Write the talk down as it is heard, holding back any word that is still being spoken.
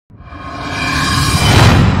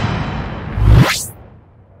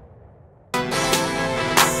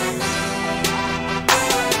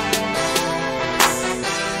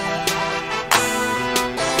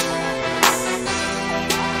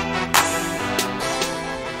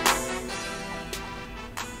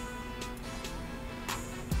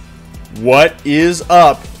What is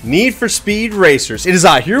up, Need for Speed Racers? It is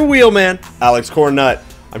I, your wheelman, Alex Cornnut.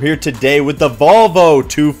 I'm here today with the Volvo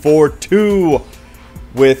 242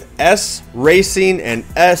 with S Racing and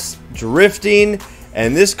S Drifting,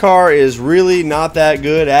 and this car is really not that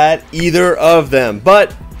good at either of them.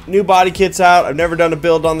 But new body kit's out. I've never done a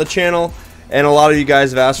build on the channel, and a lot of you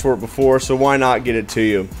guys have asked for it before, so why not get it to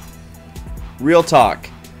you? Real talk,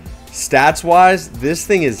 stats-wise, this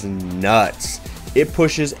thing is nuts. It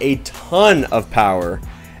pushes a ton of power,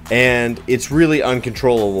 and it's really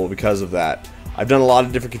uncontrollable because of that. I've done a lot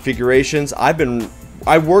of different configurations.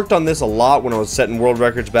 I worked on this a lot when I was setting world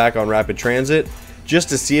records back on Rapid Transit, just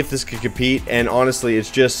to see if this could compete, and honestly,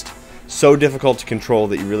 it's just so difficult to control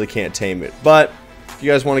that you really can't tame it. But if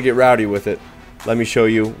you guys want to get rowdy with it, let me show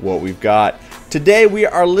you what we've got. Today we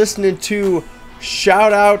are listening to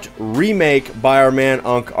Shout Out Remake by our man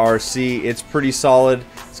Unc RC. It's pretty solid.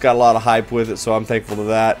 It's got a lot of hype with it, so I'm thankful to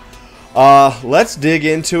that. Let's dig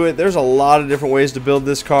into it. There's a lot of different ways to build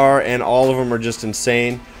this car, and all of them are just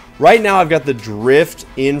insane. Right now I've got the drift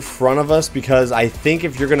in front of us because I think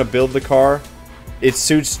if you're going to build the car, it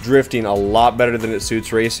suits drifting a lot better than it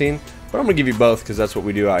suits racing. But I'm going to give you both because that's what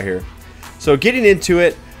we do out here. So getting into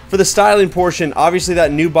it, for the styling portion, obviously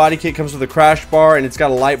that new body kit comes with a crash bar, and it's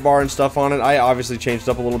got a light bar and stuff on it. I obviously changed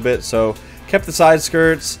it up a little bit, so kept the side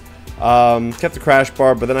skirts, kept the crash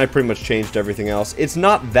bar, but then I pretty much changed everything else. It's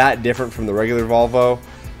not that different from the regular Volvo,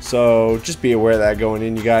 so just be aware of that going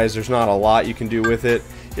in, you guys. There's not a lot you can do with it.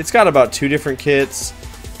 It's got about 2 different kits,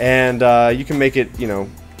 and you can make it, you know,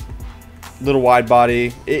 little wide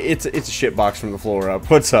body. It's a shit box from the floor up.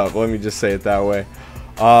 What's up? Let me just say it that way.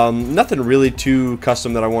 Nothing really too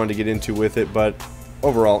custom that I wanted to get into with it, but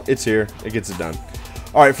overall, it's here. It gets it done.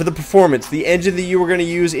 Alright, for the performance, the engine that you are going to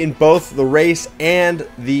use in both the race and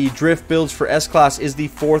the drift builds for S-Class is the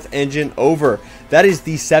 4th engine over. That is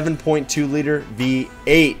the 7.2 liter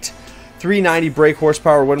V8. 390 brake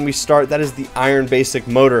horsepower when we start. That is the iron basic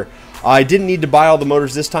motor. I didn't need to buy all the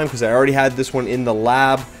motors this time because I already had this one in the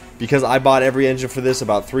lab, because I bought every engine for this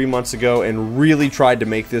about 3 months ago and really tried to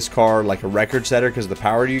make this car like a record setter because of the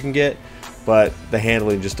power you can get, but the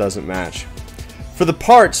handling just doesn't match. For the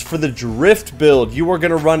parts for the drift build, you are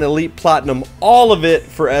going to run Elite Platinum, all of it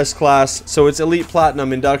for S-Class. So it's Elite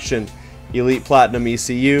Platinum induction, Elite Platinum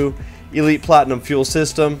ECU, Elite Platinum fuel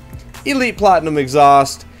system, Elite Platinum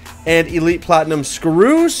exhaust, and Elite Platinum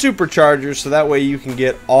screw superchargers, so that way you can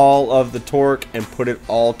get all of the torque and put it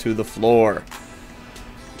all to the floor.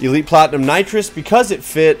 Elite Platinum nitrous because it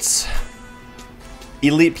fits.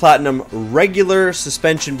 Elite Platinum regular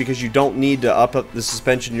suspension because you don't need to up the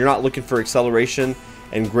suspension. You're not looking for acceleration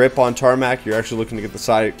and grip on tarmac. You're actually looking to get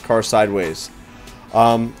the car sideways.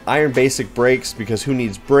 Iron basic brakes because who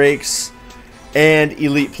needs brakes? And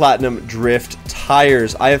Elite Platinum drift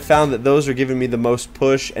tires. I have found that those are giving me the most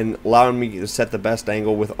push and allowing me to set the best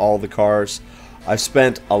angle with all the cars. I've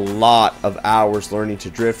spent a lot of hours learning to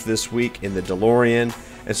drift this week in the DeLorean,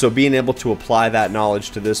 and so being able to apply that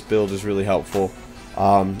knowledge to this build is really helpful.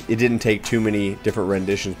 It didn't take too many different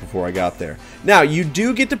renditions before I got there. Now, you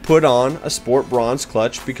do get to put on a Sport Bronze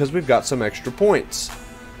clutch because we've got some extra points.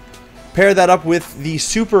 Pair that up with the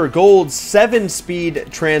Super Gold 7-speed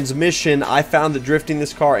transmission. I found that drifting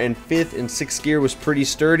this car in 5th and 6th gear was pretty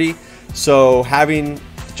sturdy, so having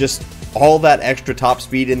just all that extra top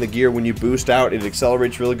speed in the gear when you boost out, it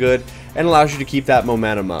accelerates really good and allows you to keep that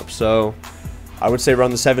momentum up. So I would say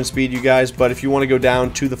run the 7-speed, you guys, but if you want to go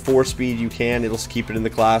down to the 4-speed, you can. It'll keep it in the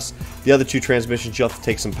class. The other 2 transmissions, you'll have to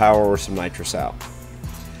take some power or some nitrous out.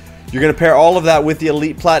 You're going to pair all of that with the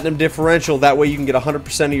Elite Platinum differential. That way you can get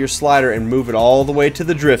 100% of your slider and move it all the way to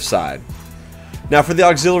the drift side. Now for the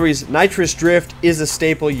auxiliaries, nitrous drift is a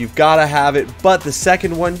staple. You've got to have it, but the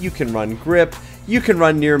second one, you can run grip. You can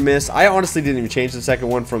run near miss. I honestly didn't even change the second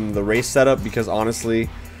one from the race setup because honestly,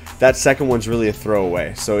 that second one's really a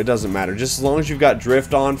throwaway, so it doesn't matter. Just as long as you've got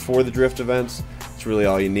drift on for the drift events, it's really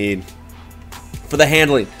all you need. For the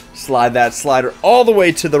handling, slide that slider all the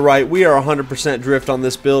way to the right. We are 100% drift on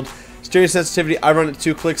this build. Steering sensitivity, I run it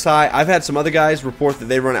 2 clicks high. I've had some other guys report that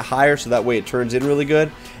they run it higher, so that way it turns in really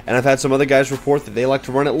good. And I've had some other guys report that they like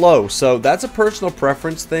to run it low. So that's a personal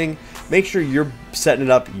preference thing. Make sure you're setting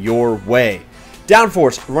it up your way.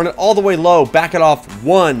 Downforce, run it all the way low, back it off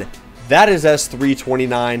 1. That is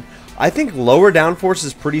S329. I think lower downforce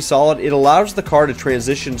is pretty solid. It allows the car to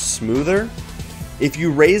transition smoother. If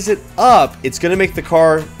you raise it up, it's going to make the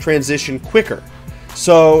car transition quicker.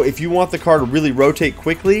 So if you want the car to really rotate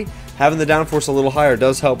quickly, having the downforce a little higher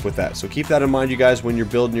does help with that. So keep that in mind, you guys, when you're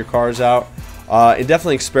building your cars out. And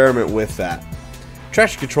definitely experiment with that.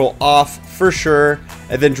 Traction control off for sure.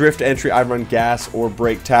 And then drift entry, I run gas or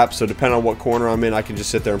brake tap. So depending on what corner I'm in, I can just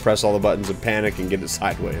sit there and press all the buttons and panic and get it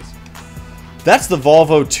sideways. That's the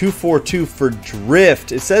Volvo 242 for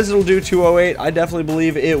drift. It says it'll do 208. I definitely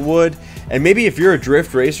believe it would. And maybe if you're a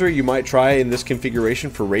drift racer, you might try in this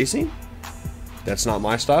configuration for racing. That's not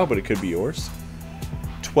my style, but it could be yours.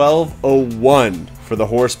 1201 for the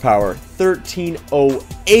horsepower.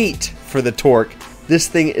 1308 for the torque. This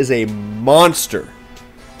thing is a monster.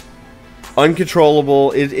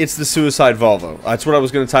 Uncontrollable. It's the suicide Volvo. That's what I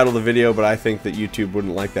was going to title the video, but I think that YouTube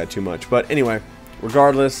wouldn't like that too much. But anyway,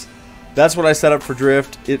 regardless, that's what I set up for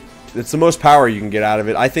drift. It's the most power you can get out of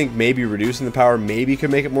it. I think maybe reducing the power maybe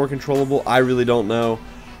could make it more controllable. I really don't know.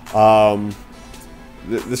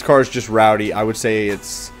 This car is just rowdy. I would say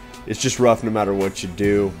it's just rough no matter what you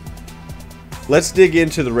do. Let's dig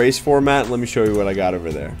into the race format. Let me show you what I got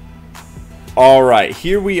over there. Alright,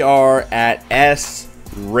 here we are at S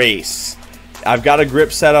Race. I've got a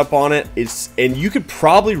grip setup on it. And you could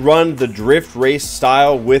probably run the drift race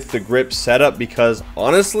style with the grip setup because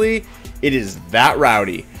honestly, it is that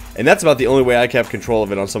rowdy. And that's about the only way I kept control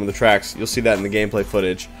of it on some of the tracks. You'll see that in the gameplay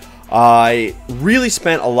footage. I really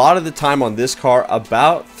spent a lot of the time on this car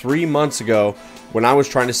about 3 months ago when I was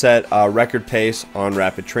trying to set a record pace on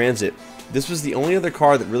Rapid Transit. This was the only other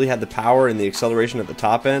car that really had the power and the acceleration at the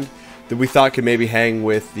top end that we thought could maybe hang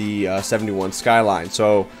with the 71 Skyline.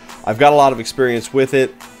 So I've got a lot of experience with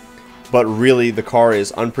it, but really the car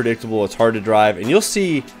is unpredictable. It's hard to drive, and you'll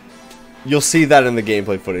see that in the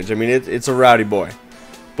gameplay footage. I mean, it's a rowdy boy.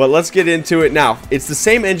 But let's get into it now. It's the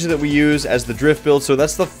same engine that we use as the drift build, so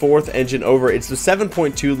that's the 4th engine over. It's the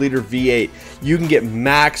 7.2 liter V8. You can get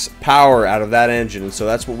max power out of that engine, and so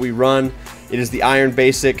that's what we run. It is the Iron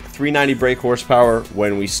Basic 390 brake horsepower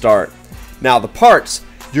when we start. Now the parts,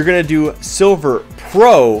 you're going to do Silver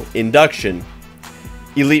Pro induction,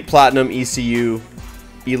 Elite Platinum ECU,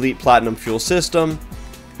 Elite Platinum fuel system,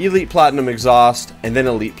 Elite Platinum exhaust, and then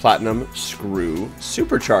Elite Platinum screw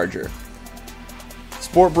supercharger.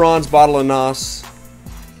 Sport Bronze bottle of NOS,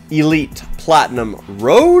 Elite Platinum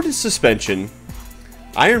road suspension,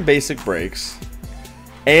 Iron Basic brakes,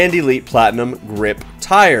 and Elite Platinum grip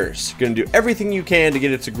tires. You're going to do everything you can to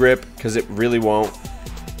get it to grip because it really won't.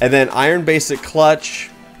 And then Iron Basic clutch,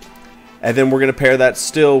 and then we're going to pair that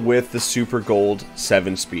still with the Super Gold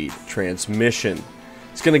 7-speed transmission.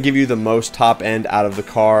 It's going to give you the most top end out of the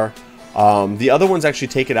car. The other ones actually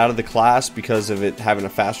take it out of the class because of it having a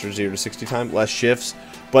faster 0 to 60 time, less shifts.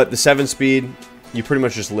 But the 7-speed, you pretty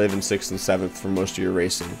much just live in 6th and 7th for most of your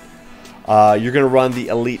racing. You're going to run the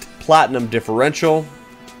Elite Platinum differential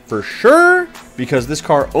for sure because this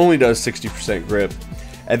car only does 60% grip.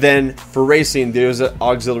 And then for racing, those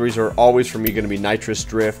auxiliaries are always for me going to be nitrous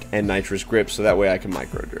drift and nitrous grip, so that way I can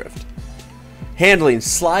micro drift. Handling,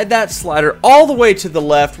 slide that slider all the way to the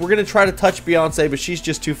left. We're going to try to touch Beyonce, but she's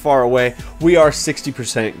just too far away. We are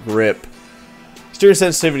 60% grip. Steering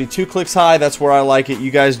sensitivity 2 clicks high. That's where I like it. You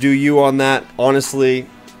guys do you on that. Honestly,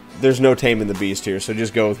 there's no taming the beast here, so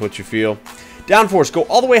just go with what you feel. Downforce, go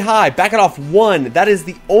all the way high. Back it off 1. That is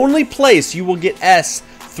the only place you will get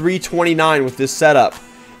S329 with this setup.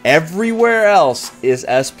 Everywhere else is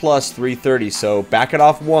S plus 330, so back it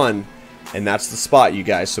off 1. And that's the spot, you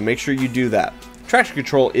guys, so make sure you do that. Traction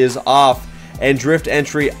control is off, and drift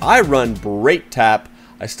entry, I run brake tap.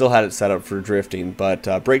 I still had it set up for drifting,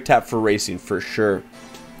 but brake tap for racing for sure.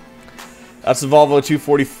 That's the Volvo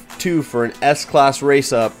 242 for an S-Class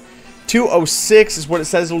race up. 206 is what it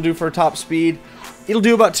says it'll do for a top speed. It'll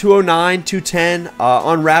do about 209, 210.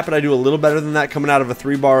 On Rapid, I do a little better than that coming out of a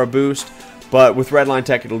 3-bar boost, but with Redline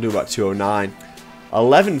Tech, it'll do about 209.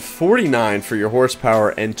 1149 for your horsepower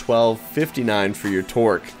and 1259 for your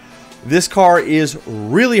torque. This car is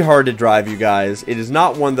really hard to drive, you guys. It is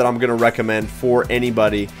not one that I'm going to recommend for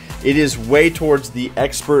anybody. It is way towards the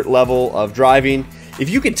expert level of driving. If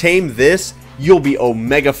you can tame this, you'll be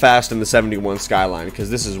omega fast in the 71 Skyline because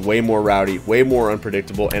this is way more rowdy, way more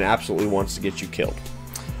unpredictable, and absolutely wants to get you killed.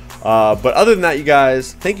 But other than that, you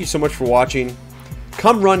guys, thank you so much for watching.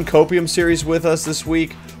 Come run Copium series with us this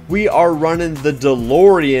week. We are running the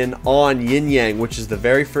DeLorean on Yin Yang, which is the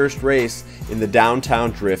very first race in the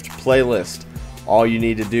Downtown Drift playlist. All you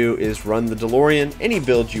need to do is run the DeLorean, any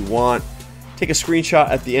build you want. Take a screenshot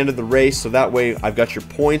at the end of the race so that way I've got your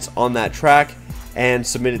points on that track and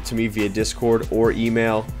submit it to me via Discord or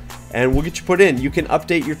email. and we'll get you put in. You can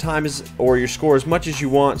update your time or your score as much as you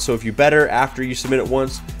want. So if you better after you submit it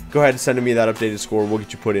once, go ahead and send me that updated score. We'll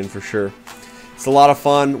get you put in for sure. It's a lot of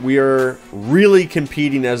fun. We are really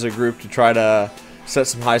competing as a group to try to set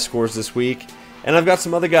some high scores this week. And I've got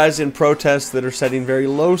some other guys in protest that are setting very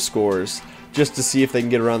low scores just to see if they can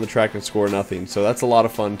get around the track and score nothing. So that's a lot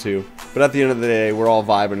of fun too. But at the end of the day, we're all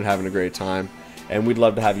vibing and having a great time. And we'd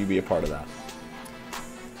love to have you be a part of that.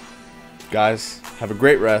 Guys, have a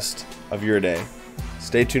great rest of your day.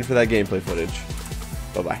 Stay tuned for that gameplay footage.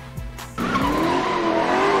 Bye-bye.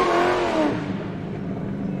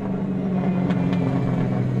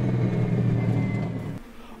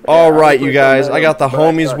 Alright, you guys, I got the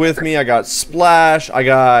homies with me. I got Splash, I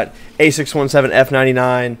got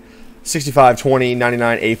A617F99, 6520,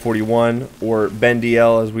 99, A41, or Ben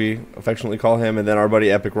DL as we affectionately call him, and then our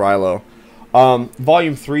buddy Epic Rilo.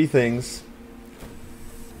 Volume 3 things.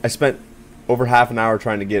 I spent over half an hour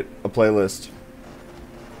trying to get a playlist.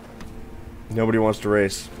 Nobody wants to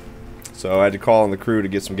race. So I had to call on the crew to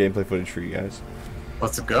get some gameplay footage for you guys.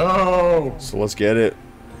 Let's go! So let's get it.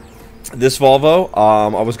 This Volvo,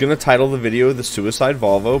 I was going to title the video The Suicide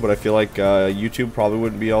Volvo, but I feel like YouTube probably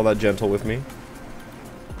wouldn't be all that gentle with me.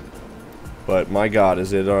 But my god,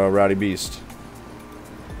 is it a rowdy beast.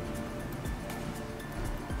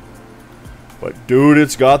 But dude,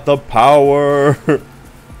 it's got the power!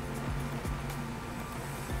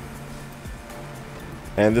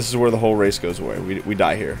 And this is where the whole race goes away. We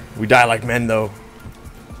die here. We die like men, though.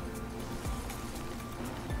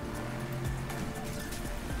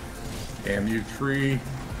 Damn you, tree.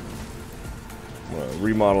 I'm gonna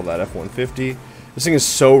remodel that F-150. This thing is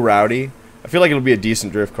so rowdy. I feel like it'll be a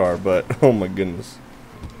decent drift car, but oh my goodness.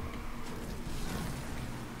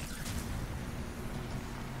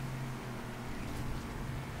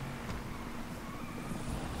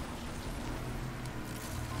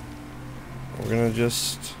 We're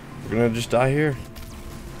gonna just die here.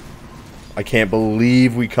 I can't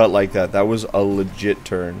believe we cut like that. That was a legit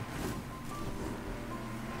turn.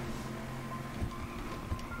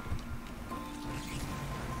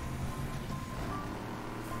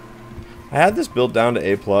 I had this built down to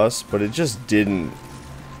A+, but it just didn't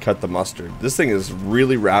cut the mustard. This thing is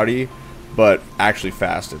really rowdy, but actually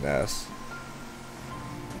fast in S.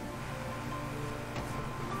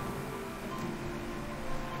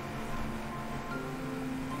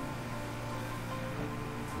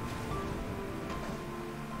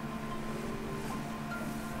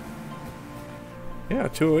 Yeah,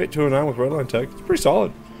 208, 209 with redline tech. It's pretty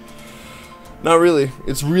solid. Not really.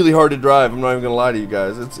 It's really hard to drive. I'm not even gonna lie to you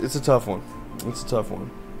guys. It's a tough one. It's a tough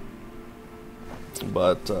one.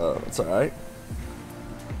 But it's alright.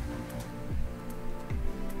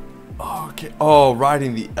 Okay. Oh,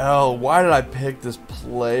 riding the L. Why did I pick this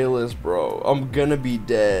playlist, bro? I'm gonna be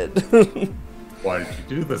dead. Why did you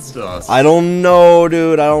do this to us? I don't know,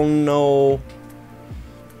 dude. I don't know.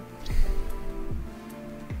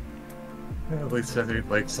 Yeah, at least I think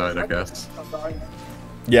Lakeside, I guess.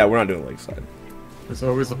 Yeah, we're not doing Lakeside. There's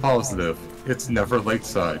always a positive. It's never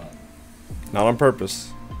Lakeside. Not on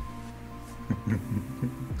purpose.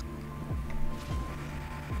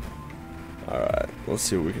 Alright, let's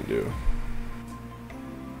see what we can do.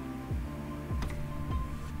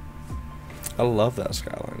 I love that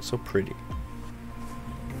skyline. It's so pretty.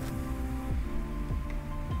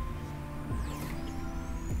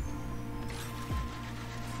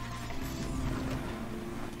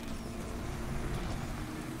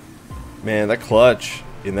 Man, that clutch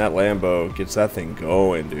in that Lambo gets that thing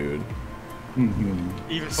going, dude.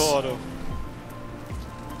 Even for auto.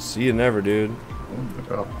 See you never, dude.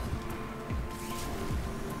 Oh.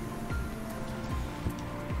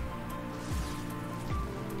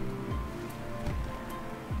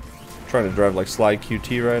 Trying to drive like Slide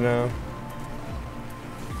QT right now.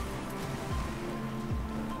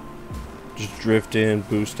 Just drift in,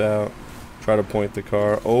 boost out, try to point the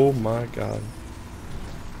car. Oh my god.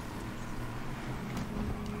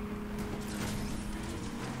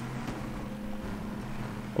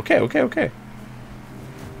 Okay.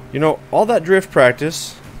 You know, all that drift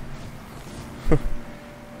practice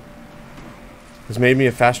has made me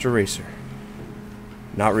a faster racer.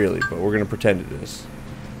 Not really, but we're going to pretend it is.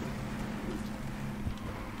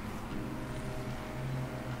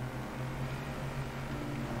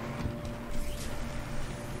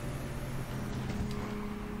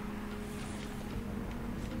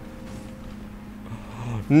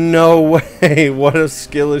 No way! What a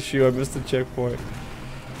skill issue. I missed the checkpoint.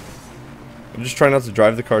 I'm just trying not to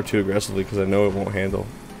drive the car too aggressively because I know it won't handle.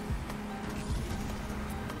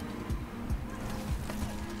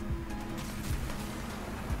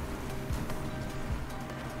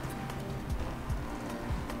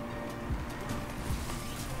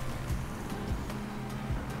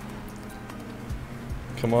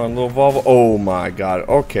 Come on, little Volvo. Oh my god.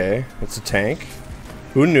 Okay. It's a tank.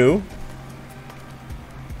 Who knew?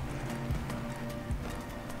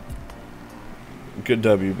 Good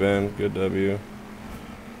W, Ben. Good W.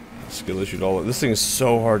 Skill issued all. This thing is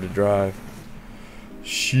so hard to drive.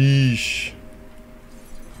 Sheesh.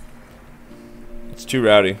 It's too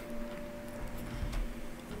rowdy.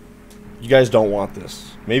 You guys don't want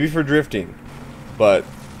this. Maybe for drifting, but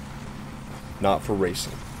not for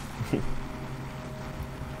racing.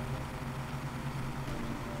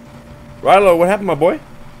 Rilo, what happened, my boy?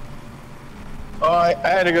 Oh, I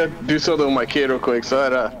had to go do something with my kid real quick, so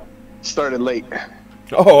I started late.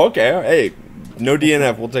 Oh, okay. Hey, no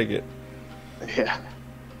DNF. We'll take it. Yeah.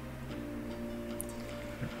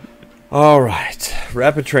 All right.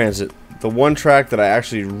 Rapid Transit. The one track that I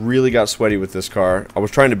actually really got sweaty with this car. I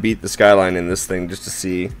was trying to beat the Skyline in this thing just to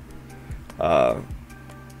see. Hot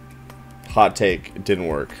take. It didn't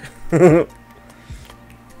work.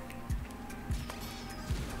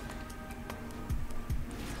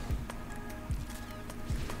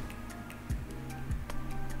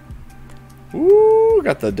 Ooh,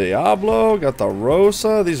 got the Diablo, got the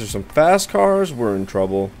Rosa. These are some fast cars. We're in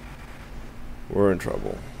trouble. We're in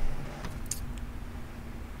trouble.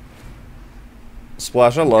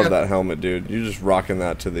 Splash, I love that helmet, dude. You're just rocking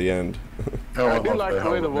that to the end. Oh, I do like the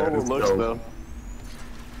way the Volvo looks, though.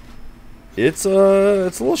 It's a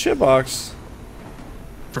little shitbox.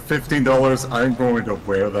 For $15, I'm going to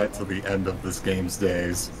wear that to the end of this game's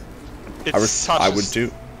days. It's such I a would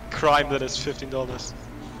too. crime that it's $15.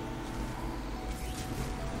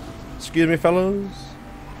 Excuse me, fellows.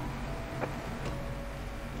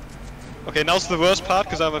 Okay, now's the worst part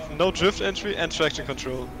because I have no drift entry and traction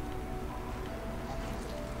control.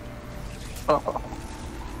 Oh.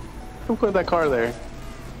 Who put that car there?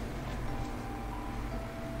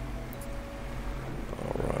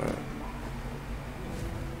 Alright.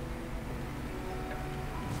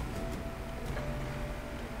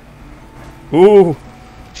 Ooh!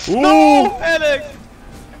 Ooh! No, Alex!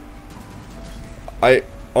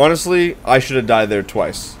 Honestly, I should have died there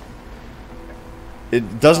twice.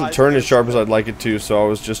 It doesn't turn as sharp as I'd like it to, so I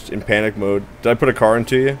was just in panic mode. Did I put a car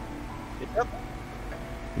into you? Yep.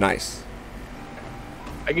 Nice.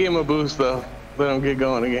 I gave him a boost, though. Let him get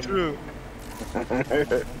going again. True.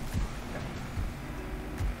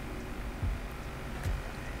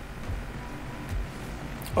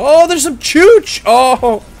 Oh, there's some chooch!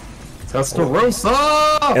 Oh!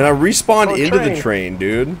 Testarossa! And I respawned Oh, into train. the train,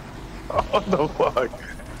 dude. What the fuck?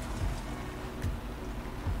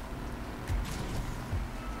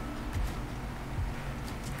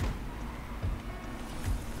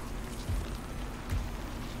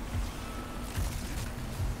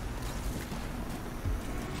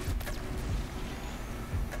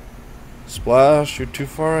 Splash, you're too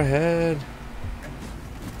far ahead.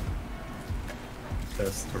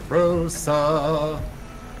 Testarossa!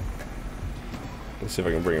 Let's see if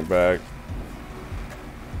I can bring it back.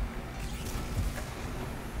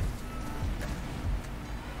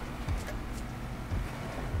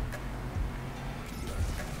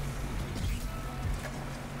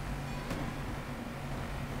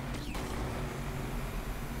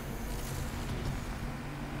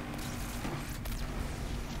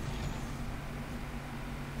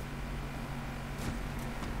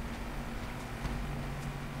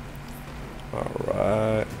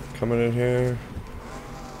 Alright, coming in here.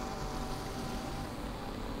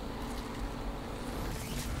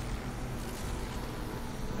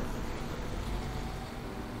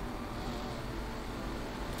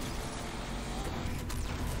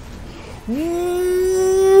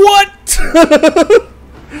 What?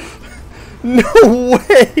 No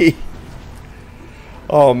way!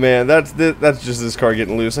 Oh man, that's just this car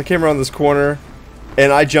getting loose. I came around this corner,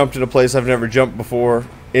 and I jumped in a place I've never jumped before,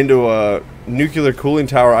 into a nuclear cooling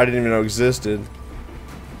tower I didn't even know existed.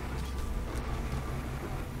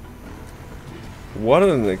 What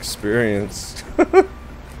an experience.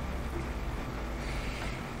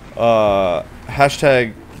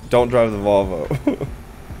 Hashtag don't drive the Volvo.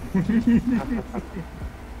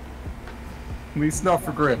 At least not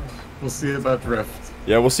for grip. We'll see about drift.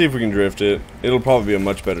 Yeah, we'll see if we can drift it. It'll probably be a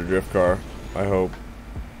much better drift car, I hope.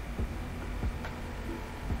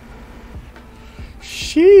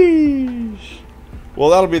 Sheesh. Well,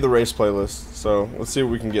 that'll be the race playlist. So let's see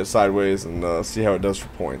what we can get sideways and see how it does for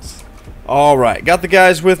points. Alright, got the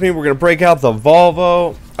guys with me. We're going to break out the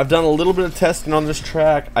Volvo. I've done a little bit of testing on this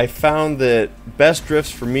track. I found that best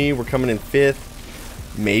drifts for me were coming in 5th.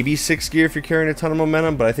 Maybe 6th gear if you're carrying a ton of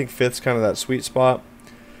momentum, but I think 5th's kind of that sweet spot.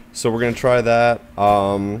 So we're going to try that.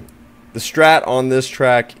 The strat on this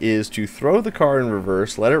track is to throw the car in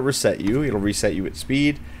reverse, let it reset you. It'll reset you at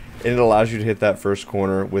speed, and it allows you to hit that first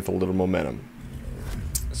corner with a little momentum.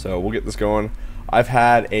 So we'll get this going. I've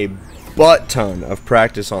had a butt ton of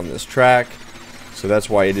practice on this track, so that's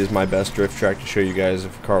why it is my best drift track to show you guys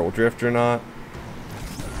if a car will drift or not.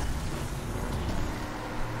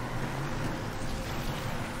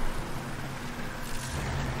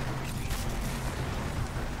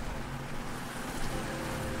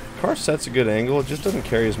 Car sets a good angle, it just doesn't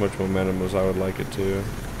carry as much momentum as I would like it to.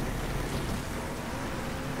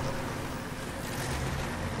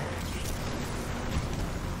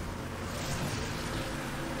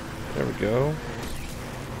 There we go.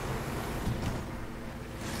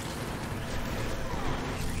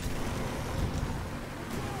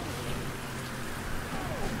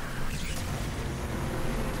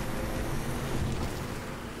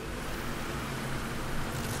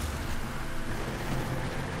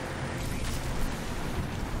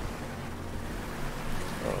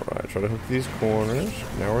 Alright, try to hook these corners.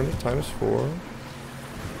 Now we're into ×4.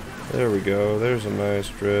 There we go. There's a nice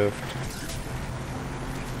drift.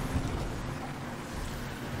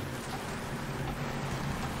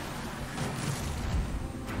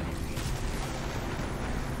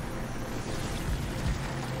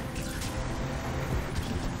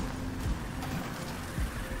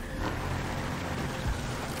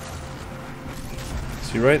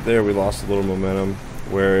 See, right there we lost a little momentum,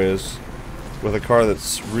 whereas with a car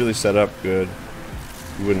that's really set up good,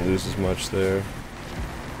 you wouldn't lose as much there.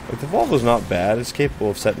 Like, the Volvo's not bad, it's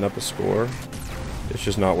capable of setting up a score. It's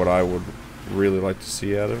just not what I would really like to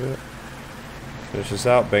see out of it. Finish this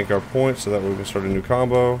out, bank our points so that way we can start a new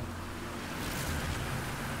combo.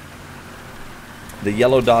 The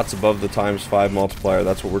yellow dots above the ×5 multiplier,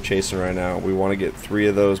 that's what we're chasing right now. We want to get 3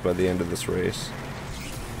 of those by the end of this race.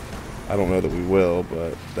 I don't know that we will,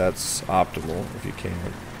 but that's optimal if you can.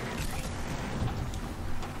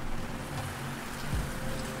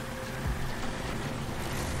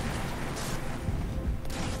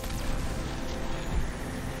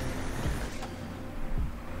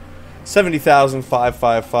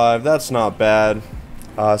 $70,555. That's not bad.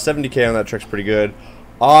 70K on that truck's pretty good.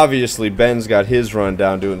 Obviously, Ben's got his run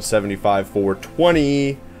down doing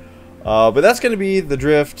 75,420. But that's going to be the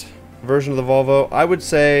drift version of the Volvo. I would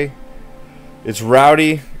say it's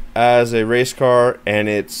rowdy as a race car, and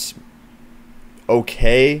it's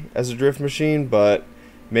okay as a drift machine, but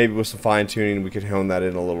maybe with some fine-tuning we could hone that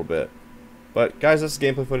in a little bit. But guys, that's the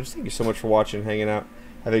gameplay footage. Thank you so much for watching and hanging out.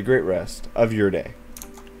 Have a great rest of your day.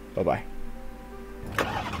 Bye-bye.